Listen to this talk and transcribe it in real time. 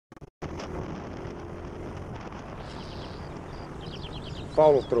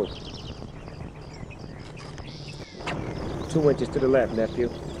Follow through. 2 inches to the left, nephew.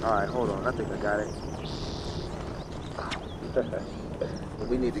 All right, hold on. I think I got it.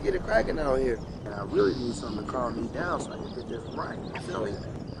 We need to get it cracking out here. And I really need something to calm me down so I can get this right. You feel me?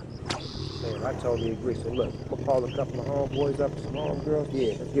 Man, I totally agree. So look, I'm gonna call a couple of homeboys up, some homegirls.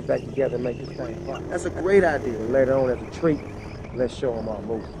 Yeah, let's get back together and make this thing fun. That's a great idea. And later on as a treat, let's show them our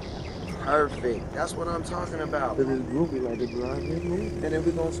movie. Perfect. That's what I'm talking about. Cause it's groovy like a drive-in movie. And then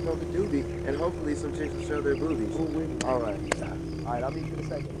we're gonna smoke a doobie, and hopefully some chicks will show their boobies. All right. All right, I'll meet you in a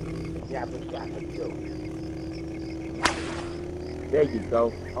second. Yappa, yo. There you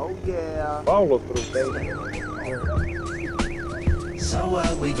go. Oh, yeah. Follow through, baby. So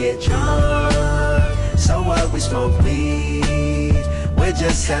what, we get drunk. So what, we smoke weed. We're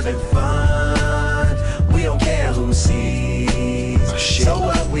just having fun. We don't care who sees. Oh, shit. So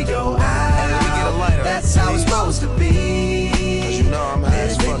what, we go out. That's how it's supposed to be. Cause you know I'm high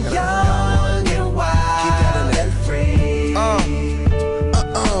as fuck. Young and wild and free.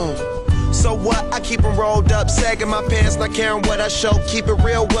 So what? I keep them rolled up, sagging my pants, not caring what I show. Keep it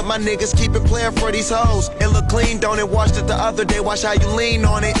real with my niggas, keep it playing for these hoes. It look clean, don't it? Washed it the other day, watch how you lean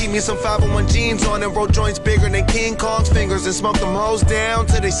on it. Eat me some 501 jeans on it, roll joints bigger than King Kong's fingers, and smoke them hoes down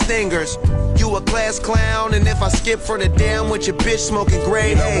to they stingers. You a class clown, and if I skip for the damn with your bitch smoking gray.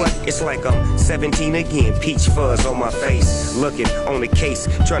 You know what? It's like I'm 17 again, peach fuzz on my face. Looking on the case,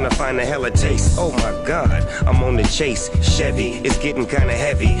 trying to find a hella taste. Oh my God, I'm on the chase. Chevy, it's getting kinda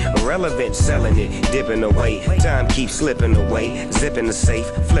heavy. Irrelevant, selling it, dipping away. Time keeps slipping away. Zipping the safe,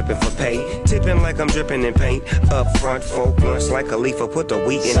 flipping for pay. Tipping like I'm dripping in paint. Up front, 4 blunts like a leaf, put the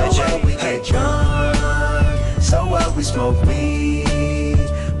weed in the So J. what, we get drunk. So what, we smoke weed.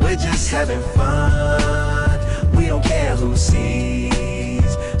 We're just having fun. We don't care who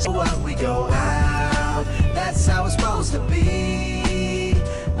sees. So what, we go out. That's how it's supposed to be.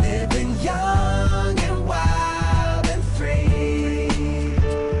 Living young and wild and free.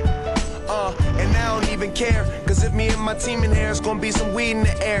 And I don't even care, cause if me and my team in here, it's gonna be some weed in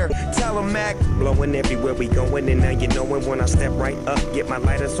the air. Tell 'em, Mac. Blowing everywhere we going, and now you knowin' when I step right up. Get my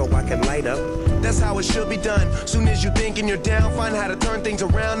lighter so I can light up. That's how it should be done. Soon as you thinking you're down, find how to turn things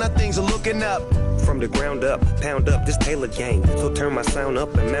around. Now things are looking up. From the ground up, pound up this Taylor gang. So turn my sound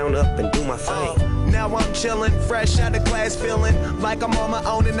up and mount up and do my thing. Now I'm chillin', fresh out of class, feeling like I'm on my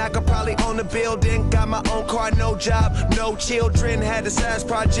own and I could probably own a building. Got my own car, no job, no children. Had a science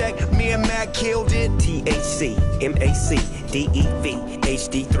project, me and Mac killed it. THC, MAC, DEV,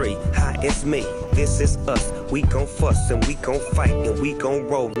 HD3. Hi, it's me. This is us. We gon' fuss and we gon' fight and we gon'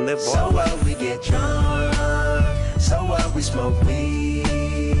 roll and live So our life. what, we get drunk. So what, we smoke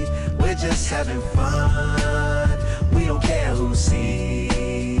weed. We're just having fun. We don't care who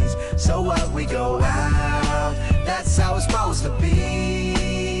sees. So what, we go out. That's how it's supposed to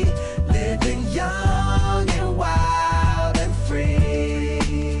be. Living young and wild and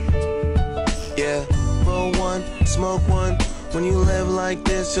free. Yeah, roll one, smoke one. When you live like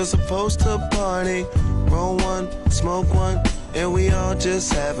this, you're supposed to party. Roll one, smoke one, and we all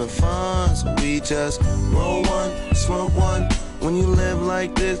just having fun. So we just roll one, smoke one. When you live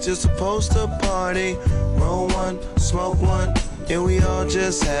like this, you're supposed to party. Roll one, smoke one, and we all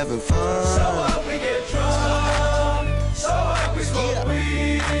just having fun. So what, we get drunk. So what, we smoke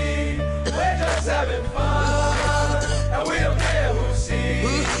weed. We're just having fun. And we don't care who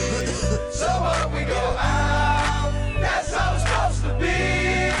sees. So what, we go out.